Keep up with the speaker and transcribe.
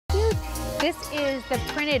This is the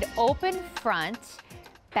printed open front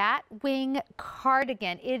Batwing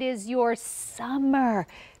cardigan. It is your summer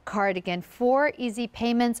cardigan. 4 easy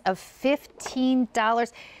payments of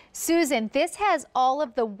 $15. Susan, this has all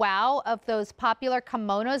of the wow of those popular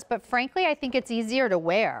kimonos, but frankly, I think it's easier to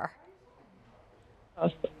wear.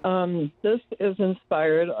 This is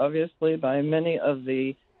inspired, obviously, by many of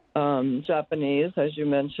the Japanese, as you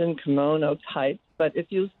mentioned, kimono types. But if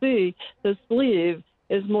you see, the sleeve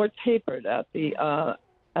is more tapered at the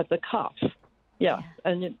cuff. Yeah,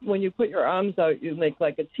 and when you put your arms out, you make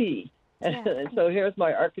like a T. And so here's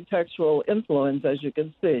my architectural influence, as you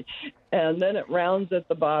can see. And then it rounds at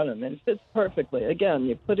the bottom and fits perfectly. Again,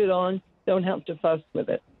 you put it on, don't have to fuss with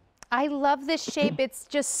it. I love this shape. It's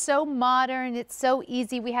just so modern. It's so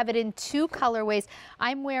easy. We have it in 2 colorways.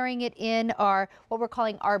 I'm wearing it in our, what we're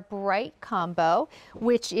calling our bright combo,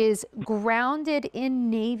 which is grounded in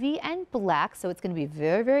navy and black. So it's going to be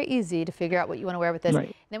very, very easy to figure out what you want to wear with this. Right.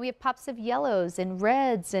 And then we have pops of yellows and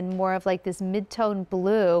reds and more of like this mid-tone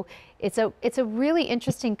blue. It's a really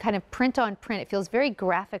interesting kind of print on print. It feels very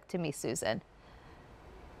graphic to me, Susan.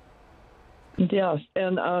 Yes,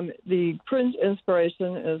 and the print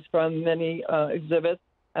inspiration is from many exhibits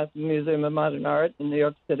at the Museum of Modern Art in New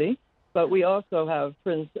York City, but we also have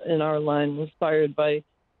prints in our line inspired by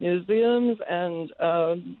museums and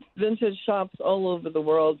vintage shops all over the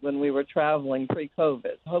world when we were traveling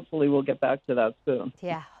pre-COVID. Hopefully we'll get back to that soon.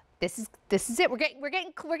 Yeah. This is it. We're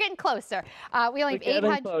getting closer. We only have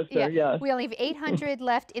 800. We only have 800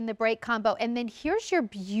 left in the bright combo, and then here's your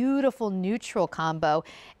beautiful neutral combo,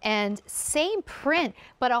 and same print,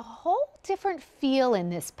 but a whole different feel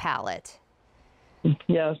in this palette.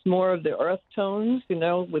 Yes, more of the earth tones, you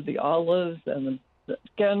know, with the olives and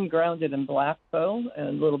again grounded in black though, and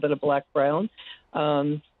a little bit of black brown,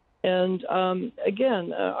 and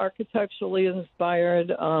again architecturally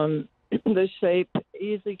inspired. The shape,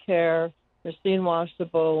 easy care, machine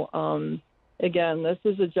washable. Again, this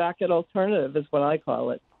is a jacket alternative is what I call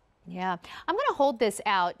it. Yeah, I'm going to hold this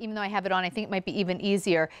out, even though I have it on. I think it might be even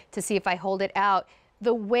easier to see if I hold it out.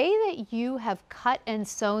 The way that you have cut and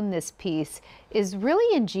sewn this piece is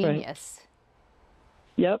really ingenious. Right.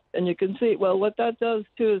 Yep, and you can see, well, what that does,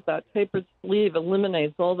 too, is that tapered sleeve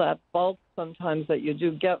eliminates all that bulk sometimes that you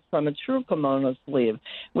do get from a true kimono sleeve,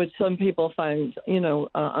 which some people find, you know,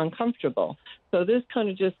 uncomfortable. So this kind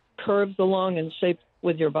of just curves along and shapes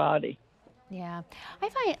with your body. Yeah, I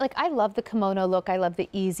find, like, I love the kimono look. I love the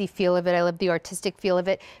easy feel of it. I love the artistic feel of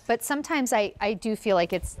it. But sometimes I do feel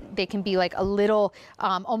like they can be like a little,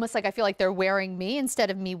 almost like I feel like they're wearing me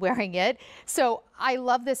instead of me wearing it. So I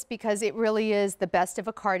love this because it really is the best of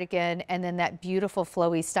a cardigan, and then that beautiful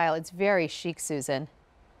flowy style. It's very chic, Susan.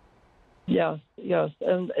 Yes, yes.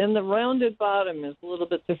 And the rounded bottom is a little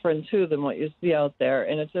bit different, too, than what you see out there.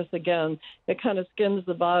 And it just, again, it kind of skims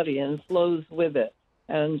the body and flows with it.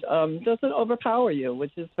 And doesn't overpower you,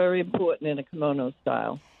 which is very important in a kimono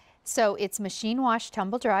style. So it's machine washed,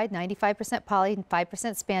 tumble dried, 95% poly and 5%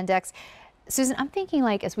 spandex. Susan, I'm thinking,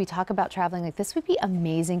 like, as we talk about traveling, like, this would be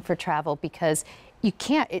amazing for travel because you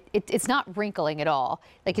can't, it's not wrinkling at all.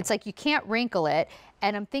 Like, it's like you can't wrinkle it.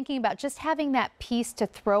 And I'm thinking about just having that piece to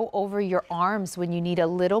throw over your arms when you need a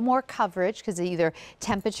little more coverage because of either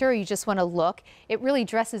temperature or you just want to look. It really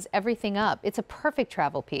dresses everything up. It's a perfect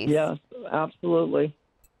travel piece. Yes, absolutely.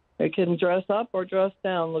 It can dress up or dress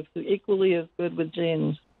down. Looks equally as good with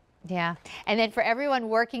jeans. Yeah. And then for everyone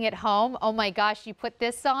working at home, oh my gosh, you put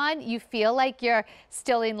this on, you feel like you're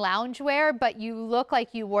still in loungewear, but you look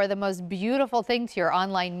like you wore the most beautiful thing to your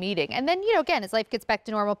online meeting. And then, you know, again, as life gets back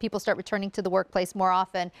to normal, people start returning to the workplace more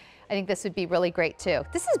often. I think this would be really great too.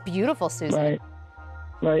 This is beautiful, Susan. Right.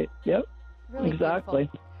 Right. Yep. Really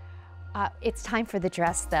exactly. It's time for the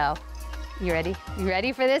dress, though. You ready? You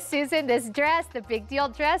ready for this, Susan? This dress, the big deal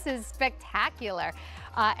dress, is spectacular.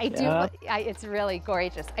 It's really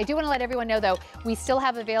gorgeous. I do want to let everyone know, though, we still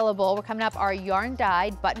have available, we're coming up, our yarn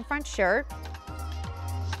dyed button front shirt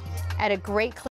at a great